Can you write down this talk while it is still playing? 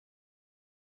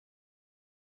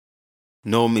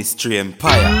No mystery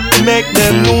empire. Make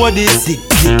them know this.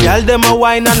 The girl them a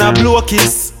wine and a blow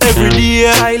kiss. Every day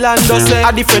Thailand does say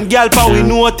a different girl pa we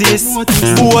notice.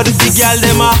 Both the girl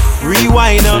them a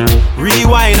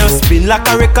rewind, spin like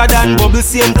a record and bubble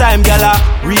same time, gyal a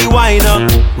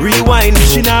rewind.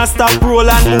 She not stop roll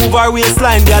and move her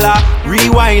waistline, gyal a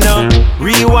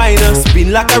rewind,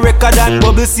 spin like a record and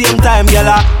bubble same time, gyal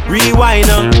a rewind,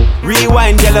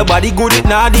 gyal a body good it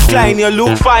not decline, you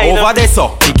look fine. Over there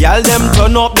so, the girl them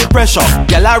turn up the pressure,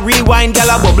 gyal a rewind, gyal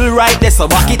a bubble right there so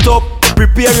back it up.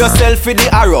 Prepare yourself for the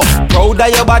arrow. Proud of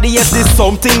your body, yes, this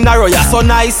something narrow. You're so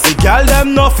nice. The girl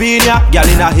them no fin ya. Girl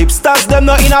in a hipsters, them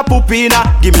no in a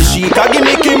poopina. Give me Sheikah, give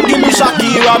me Kim, give me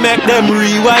Shakira. Make them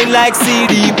rewind like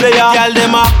CD player. Girl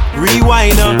them a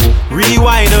rewind,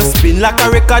 spin like a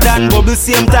record and bubble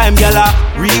same time. Girl a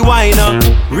rewind.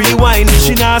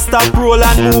 She not stop roll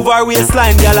and move her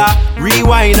waistline. Girl a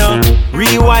rewind,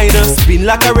 spin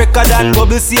like a record and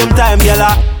bubble same time. Girl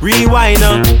a rewind.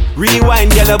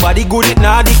 Girl your body good it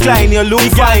not decline. You look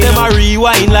fine. Them a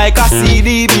rewind like a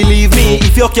CD. Believe me,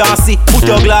 if you can't see, put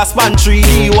your glass pan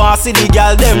 3D. Want see the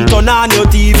girl them turn on your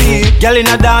TV. Girl in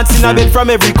a dance in a bed from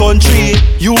every country.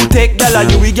 You take dollar,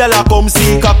 you we girl a come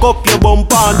see. Cock up your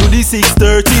bumper and do the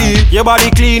 630. Your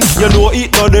body clean, you know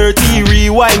it no dirty.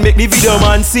 Rewind, make the video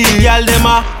man see. Girl them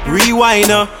a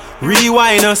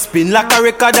rewind, spin like a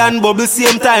record and bubble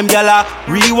same time. Girl a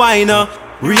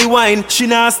rewind, she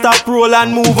not stop roll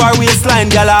and move her waistline,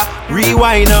 gyal a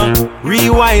rewind,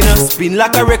 spin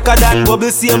like a record and bubble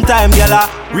same time, gyal a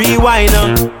rewind,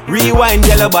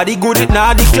 gyal your body good it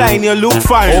not decline, you look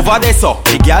fine. Over there so,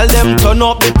 the gyal them turn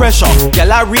up the pressure,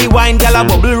 gyal a rewind, gyal a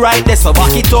bubble right there so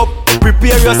back it up.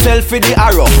 Prepare yourself for the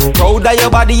arrow. Proud of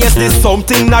your body, yes, this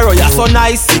something narrow. You're so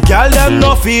nice. The girl them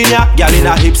no fin ya. Girl in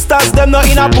a hipsters, them no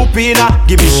in a poopina.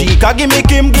 Give me Sheikah, give me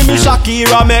Kim, give me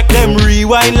Shakira. Make them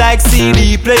rewind like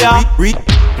CD player.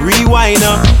 Rewind,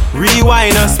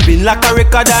 spin like a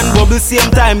record and bubble same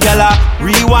time, gyal a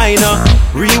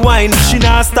rewind. She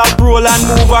not stop roll and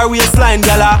move her waistline,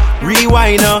 gyal a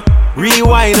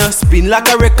rewind, spin like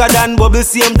a record and bubble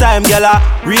same time, gyal a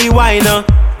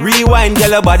rewind,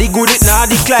 girl, your body good, it not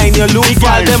decline. You look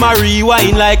fine. Them a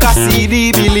rewind like a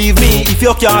CD. Believe me, if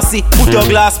you can't see, put your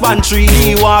glass pan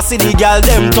 3D. Want see the girl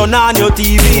them turn on your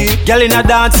TV. Girl in a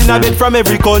dance in a bed from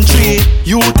every country.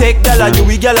 You take dollar, you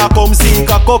we girl a come see.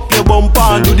 Cock up your bumper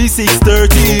and do the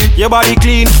 630. Your body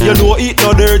clean, you know it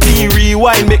no dirty.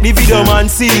 Rewind, make the video man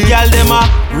see. Girl them a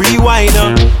rewind,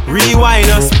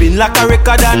 spin like a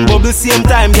record and bubble same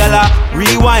time. Girl a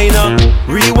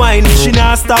rewind, she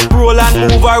not stop roll and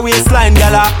move her waistline,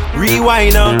 gyal a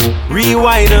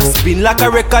rewind, spin like a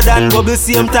record and bubble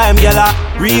same time, gyal a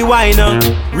rewind,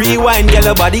 gyal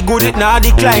your body good it not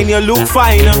decline, you look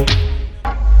fine.